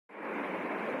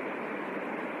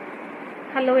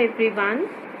Hello everyone,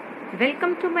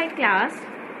 welcome to my class.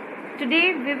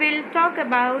 Today we will talk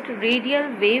about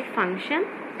radial wave function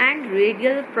and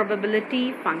radial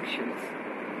probability functions.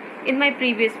 In my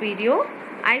previous video,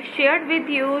 I shared with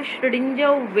you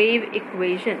Schrödinger wave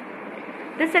equation.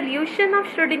 The solution of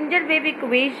Schrödinger wave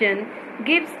equation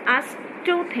gives us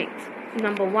two things.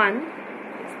 Number one,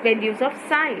 values of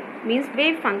psi means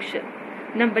wave function.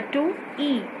 Number two,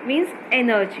 E means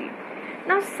energy.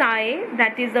 Now psi,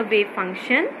 that is the wave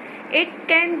function, it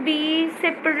can be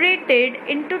separated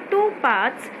into two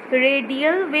parts,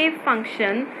 radial wave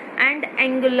function and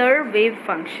angular wave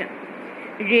function.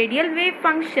 Radial wave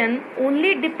function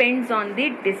only depends on the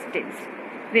distance,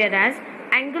 whereas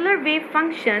angular wave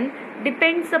function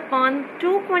depends upon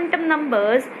two quantum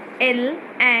numbers L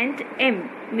and M,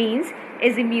 means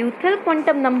azimuthal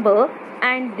quantum number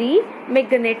and the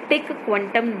magnetic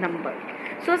quantum number.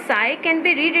 So psi can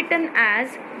be rewritten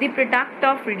as the product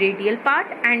of radial part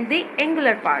and the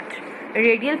angular part.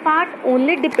 Radial part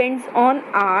only depends on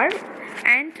R,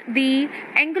 and the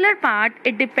angular part,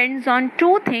 it depends on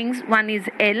two things. One is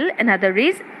L, another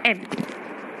is M.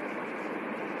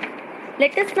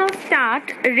 Let us now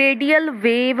start radial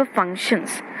wave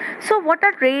functions. So what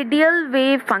are radial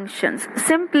wave functions?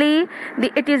 Simply,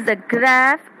 it is the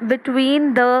graph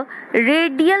between the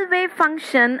radial wave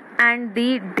function and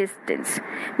the distance.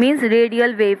 Means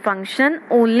radial wave function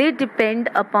only depend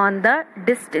upon the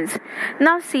distance.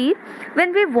 Now see,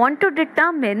 when we want to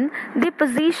determine the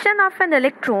position of an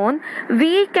electron,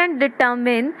 we can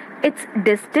determine its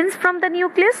distance from the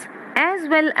nucleus as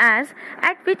well as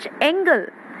at which angle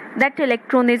that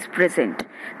electron is present.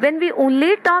 When we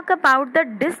only talk about the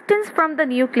distance from the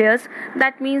nucleus,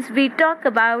 that means we talk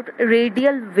about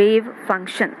radial wave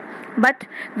function. But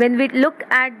when we look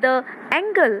at the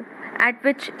angle at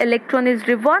which electron is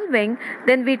revolving,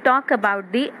 then we talk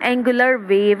about the angular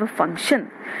wave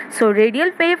function. So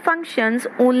radial wave functions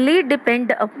only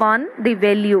depend upon the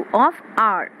value of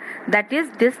R, that is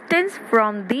distance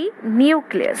from the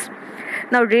nucleus.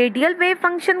 Now radial wave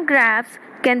function graphs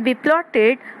can be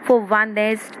plotted for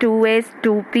 1s, 2s,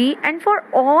 2p and for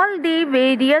all the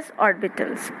various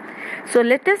orbitals. So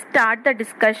let us start the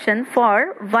discussion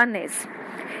for 1s.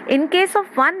 In case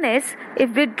of 1s,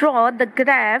 if we draw the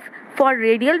graph for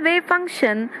radial wave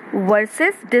function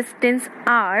versus distance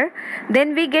r,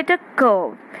 then we get a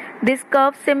curve. This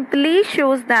curve simply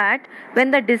shows that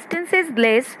when the distance is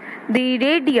less, the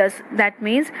radius, that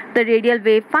means the radial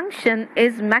wave function,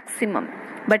 is maximum.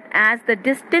 But as the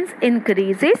distance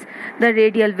increases, the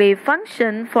radial wave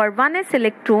function for 1s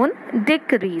electron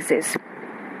decreases.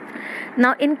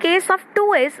 Now in case of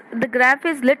 2s, the graph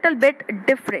is little bit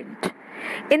different.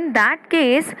 In that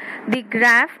case, the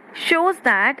graph shows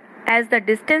that as the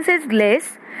distance is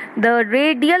less, the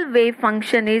radial wave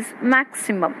function is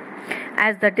maximum.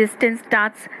 As the distance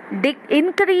starts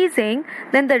increasing,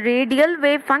 then the radial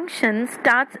wave function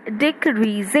starts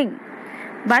decreasing.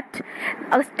 But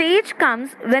a stage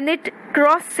comes when it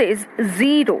crosses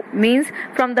zero, means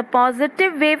from the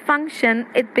positive wave function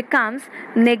it becomes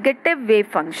negative wave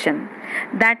function.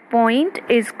 That point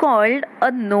is called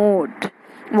a node.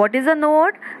 What is a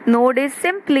node? Node is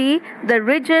simply the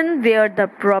region where the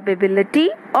probability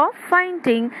of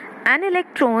finding an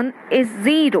electron is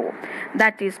zero.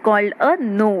 That is called a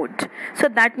node. So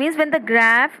that means when the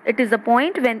graph, it is a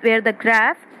point where the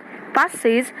graph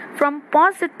passes from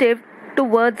positive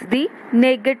towards the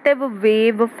negative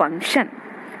wave function.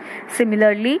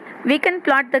 Similarly, we can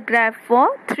plot the graph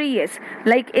for 3s.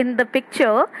 Like in the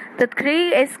picture, the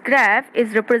 3s graph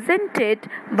is represented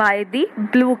by the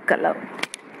blue color.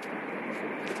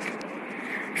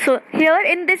 So here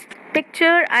in this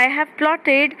picture, I have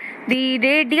plotted the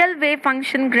radial wave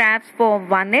function graphs for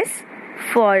 1s,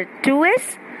 for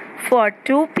 2s, for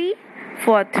 2p,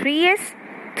 for 3s,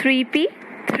 3p,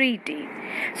 3t.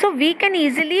 So we can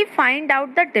easily find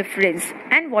out the difference.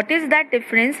 And what is that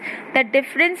difference? The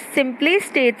difference simply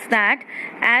states that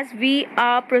as we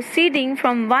are proceeding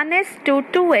from 1s to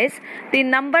 2s, the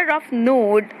number of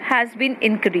node has been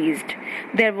increased.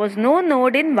 There was no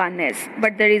node in 1s,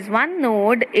 but there is one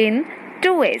node in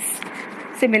 2s.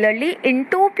 Similarly, in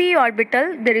 2p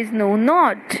orbital, there is no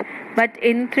node. But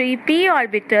in 3p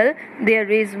orbital,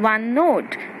 there is one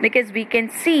node, because we can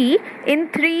see in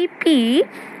 3p,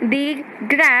 the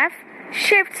graph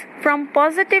shifts from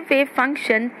positive wave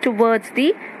function towards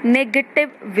the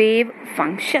negative wave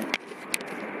function.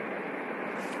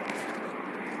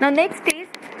 Now next is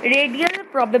radial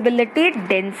probability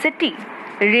density.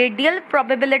 Radial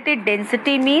probability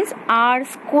density means R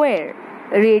square.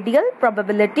 radial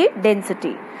probability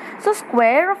density. So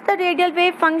square of the radial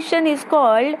wave function is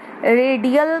called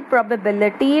radial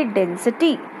probability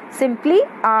density, simply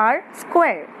R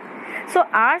square. So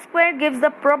R square gives the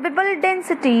probable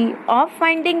density of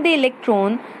finding the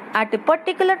electron at a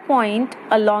particular point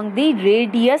along the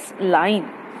radius line.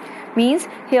 Means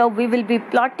here we will be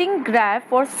plotting graph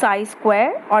for psi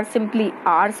square or simply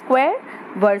R square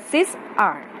versus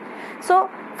R. So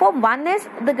for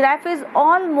 1s, the graph is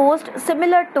almost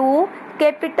similar to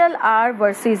capital R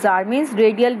versus R, means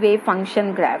radial wave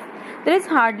function graph. There is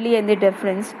hardly any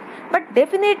difference, but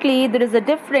definitely there is a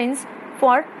difference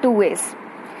for 2s.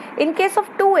 In case of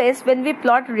 2s, when we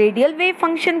plot radial wave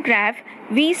function graph,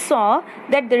 we saw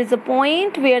that there is a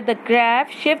point where the graph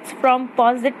shifts from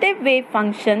positive wave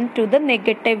function to the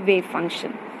negative wave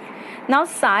function. Now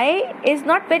psi is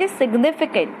not very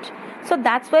significant, so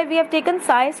that's why we have taken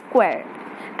psi square,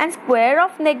 and square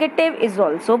of negative is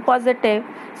also positive,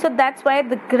 so that's why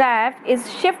the graph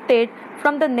is shifted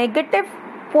from the negative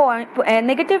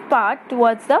part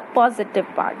towards the positive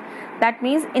part. That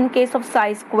means in case of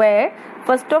psi square,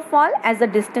 first of all, as the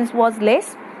distance was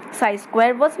less, psi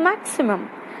square was maximum.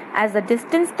 As the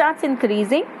distance starts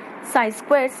increasing, psi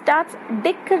square starts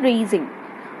decreasing.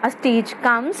 A stage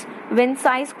comes when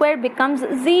psi square becomes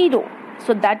 0.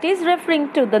 So that is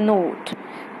referring to the node.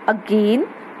 Again,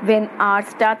 when R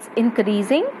starts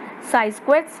increasing, psi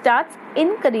square starts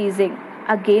increasing.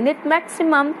 Again at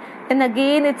maximum, and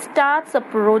again it starts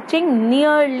approaching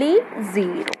nearly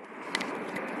 0.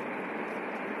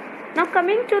 Now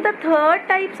coming to the third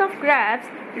types of graphs,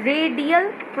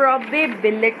 radial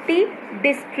probability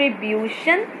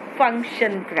distribution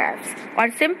function graphs,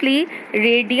 or simply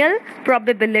radial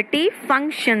probability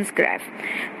functions graph.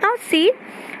 Now see,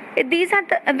 these are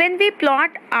when we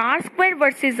plot R square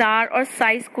versus R or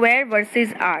psi square versus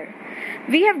R,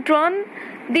 we have drawn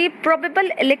the probable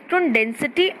electron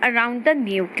density around the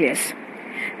nucleus.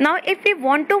 Now if we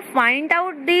want to find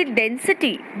out the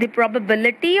density, the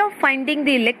probability of finding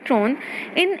the electron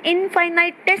in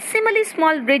infinitesimally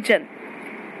small region,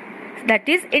 that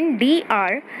is in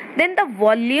dr, then the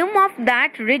volume of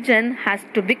that region has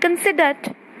to be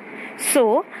considered.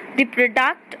 So the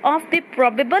product of the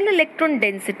probable electron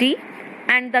density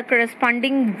and the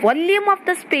corresponding volume of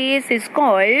the space is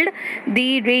called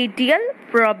the radial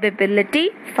probability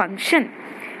function.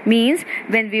 Means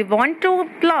when we want to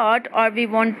plot or we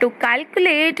want to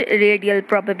calculate radial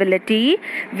probability,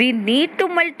 we need to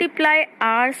multiply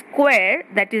R square,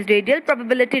 that is radial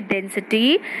probability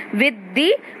density, with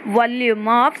the volume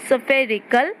of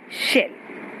spherical shell.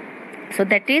 So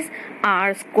that is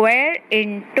R square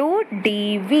into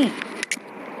dV.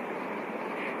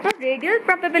 Now radial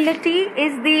probability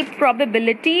is the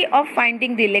probability of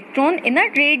finding the electron in a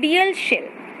radial shell.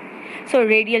 So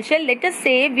radial shell, let us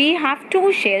say we have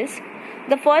two shells.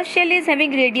 The first shell is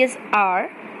having radius R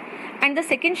and the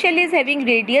second shell is having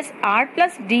radius R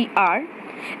plus dr,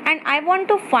 and I want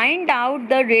to find out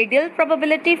the radial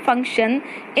probability function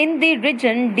in the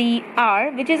region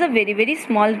dr, which is a very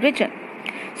small region.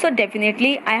 So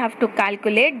definitely I have to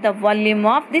calculate the volume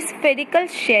of the spherical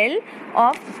shell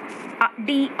of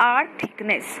dr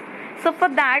thickness. So for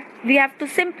that we have to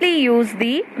simply use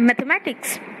the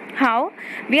mathematics. How?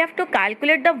 We have to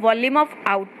calculate the volume of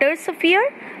outer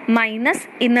sphere minus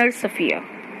inner sphere.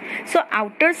 So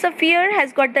outer sphere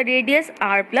has got the radius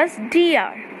r plus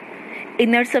dr.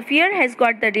 Inner sphere has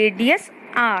got the radius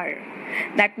r.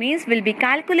 That means we'll be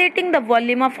calculating the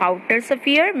volume of outer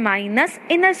sphere minus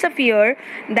inner sphere.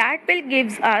 That will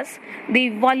gives us the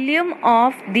volume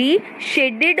of the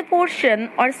shaded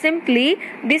portion, or simply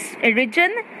this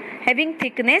region having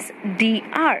thickness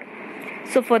dr.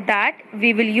 So for that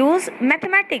we will use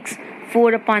mathematics.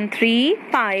 4 upon 3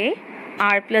 pi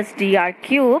r plus dr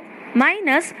cube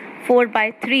minus 4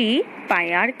 by 3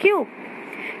 pi r cube.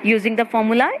 Using the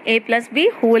formula a plus b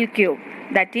whole cube,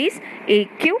 that is a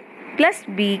cube plus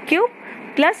b cube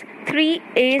plus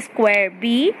 3a square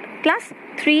b plus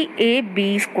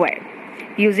 3ab square.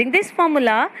 Using this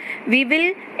formula we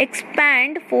will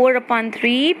expand 4 upon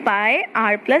 3 by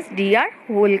r plus dr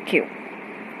whole cube.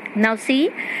 Now see,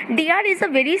 dr is a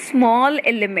very small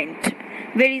element,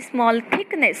 very small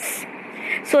thickness.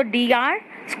 So dr,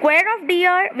 square of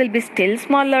dr will be still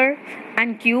smaller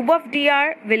and cube of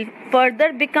dr will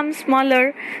further become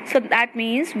smaller. So that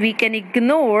means we can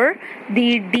ignore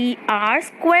the dr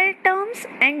square terms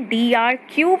and dr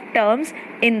cube terms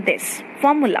in this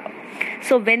formula.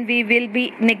 So when we will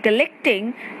be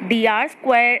neglecting dr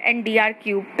square and dr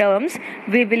cube terms,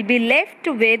 we will be left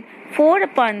with 4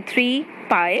 upon 3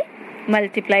 pi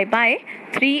multiply by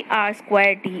 3r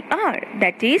square dr,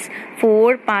 that is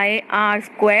 4 pi r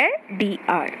square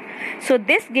dr. So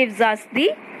this gives us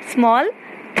the small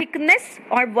thickness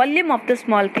or volume of the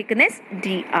small thickness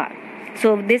dr.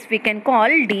 So this we can call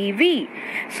dV.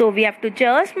 So we have to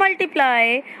just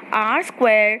multiply r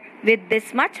square with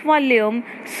this much volume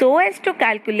so as to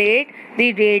calculate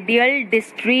the radial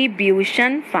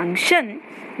distribution function,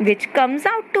 which comes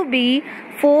out to be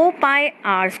 4 pi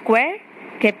r square,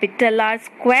 capital R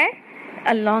square,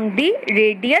 along the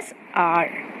radius r,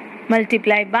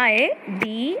 multiplied by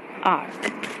dr.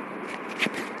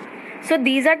 So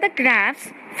these are the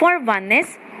graphs for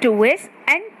 1s, 2s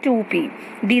and 2p.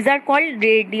 These are called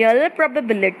radial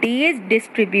probability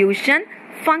distribution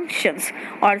functions,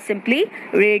 or simply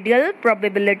radial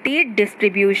probability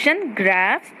distribution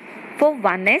graphs for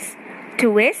 1s,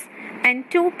 2s and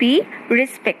 2p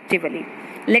respectively.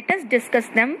 Let us discuss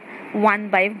them one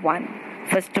by one.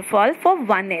 First of all, for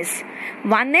 1s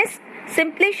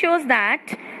simply shows that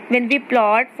when we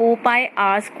plot 4 pi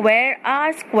r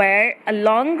square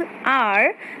along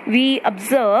r, we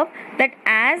observe that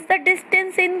as the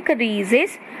distance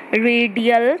increases,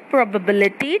 radial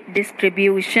probability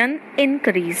distribution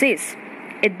increases.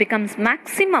 It becomes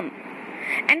maximum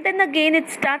and then again it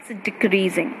starts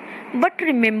decreasing. But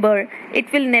remember,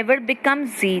 it will never become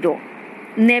zero.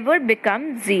 Never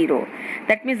become zero.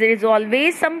 That means there is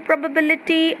always some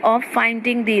probability of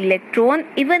finding the electron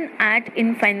even at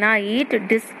infinite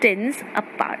distance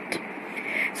apart.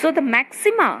 So the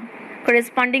maxima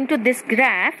corresponding to this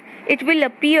graph, it will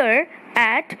appear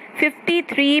at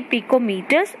 53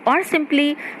 picometers or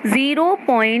simply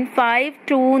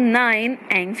 0.529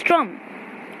 angstrom.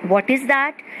 What is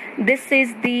that? This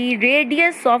is the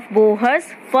radius of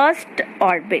Bohr's first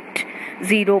orbit,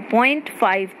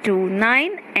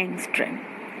 0.529 angstrom.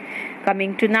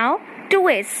 Coming to now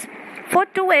 2s. For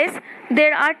 2s,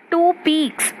 there are two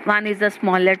peaks. One is the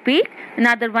smaller peak,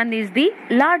 another one is the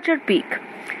larger peak.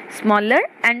 Smaller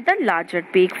and the larger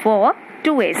peak for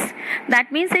 2s.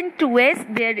 That means in 2s,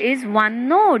 there is one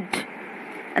node.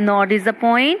 A node is a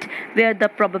point where the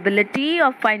probability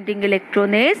of finding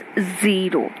electron is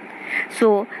 0.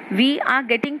 So we are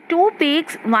getting two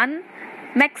peaks, one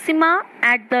maxima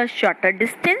at the shorter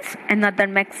distance, another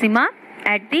maxima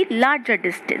at the larger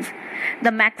distance.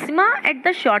 The maxima at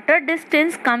the shorter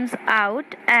distance comes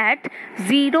out at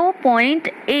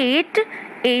 0.8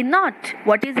 a naught.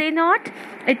 What is a naught?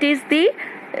 It is the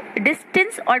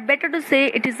distance, or better to say,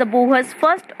 it is the Bohr's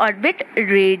first orbit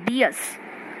radius.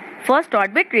 First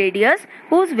orbit radius,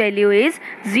 whose value is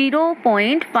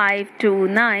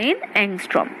 0.529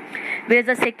 angstrom. Whereas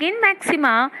the second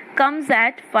maxima comes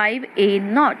at 5 a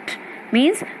naught.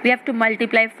 Means we have to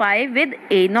multiply 5 with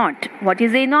a naught. What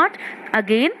is a naught?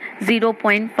 Again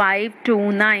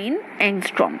 0.529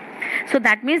 angstrom. So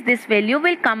that means this value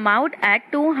will come out at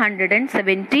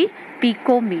 270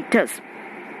 picometers.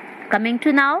 Coming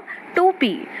to now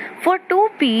 2p. For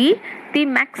 2p, the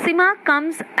maxima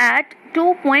comes at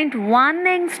 2.1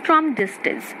 angstrom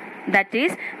distance. That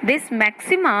is, this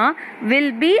maxima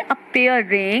will be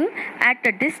appearing at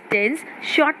a distance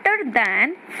shorter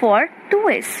than for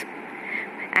 2s.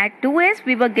 At 2s,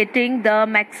 we were getting the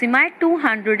maxima at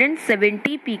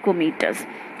 270 picometers.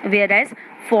 Whereas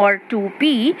for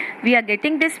 2p, we are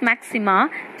getting this maxima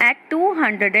at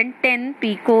 210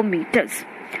 picometers.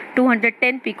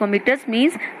 210 picometers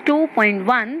means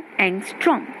 2.1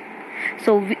 angstrom.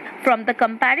 So from the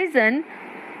comparison,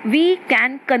 we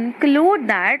can conclude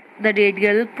that the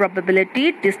radial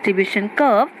probability distribution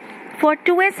curve for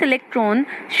 2s electron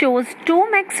shows two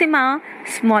maxima,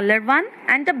 smaller one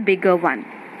and a bigger one.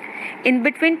 In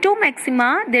between two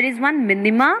maxima, there is one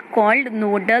minima called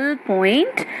nodal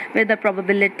point, where the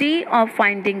probability of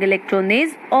finding electron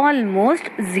is almost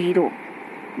 0.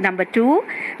 Number 2,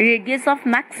 radius of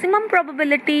maximum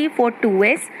probability for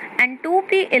 2s and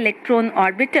 2p electron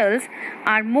orbitals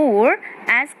are more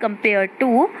as compared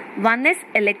to 1s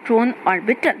electron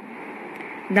orbital.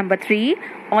 Number 3,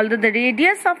 although the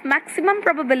radius of maximum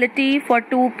probability for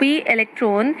 2p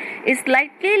electron is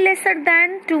slightly lesser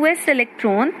than 2s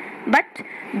electron, but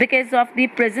because of the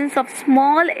presence of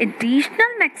small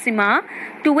additional maxima,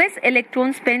 2s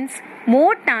electron spends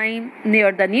more time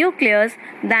near the nucleus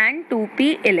than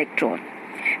 2p electron.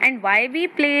 And why we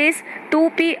place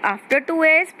 2p after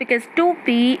 2s? Because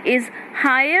 2p is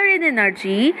higher in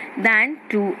energy than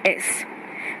 2s.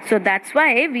 So that's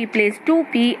why we place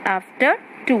 2p after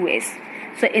 2s.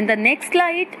 So in the next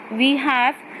slide, we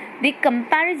have the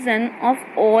comparison of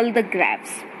all the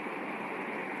graphs.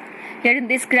 Here in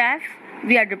this graph,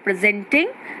 we are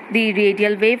representing the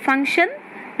radial wave function,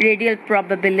 radial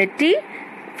probability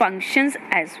functions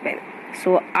as well.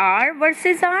 So R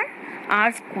versus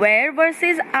R square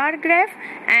versus R graph,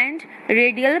 and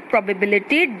radial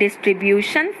probability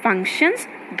distribution functions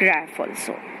graph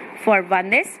also for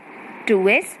 1s,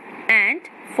 2s and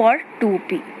for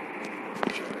 2p.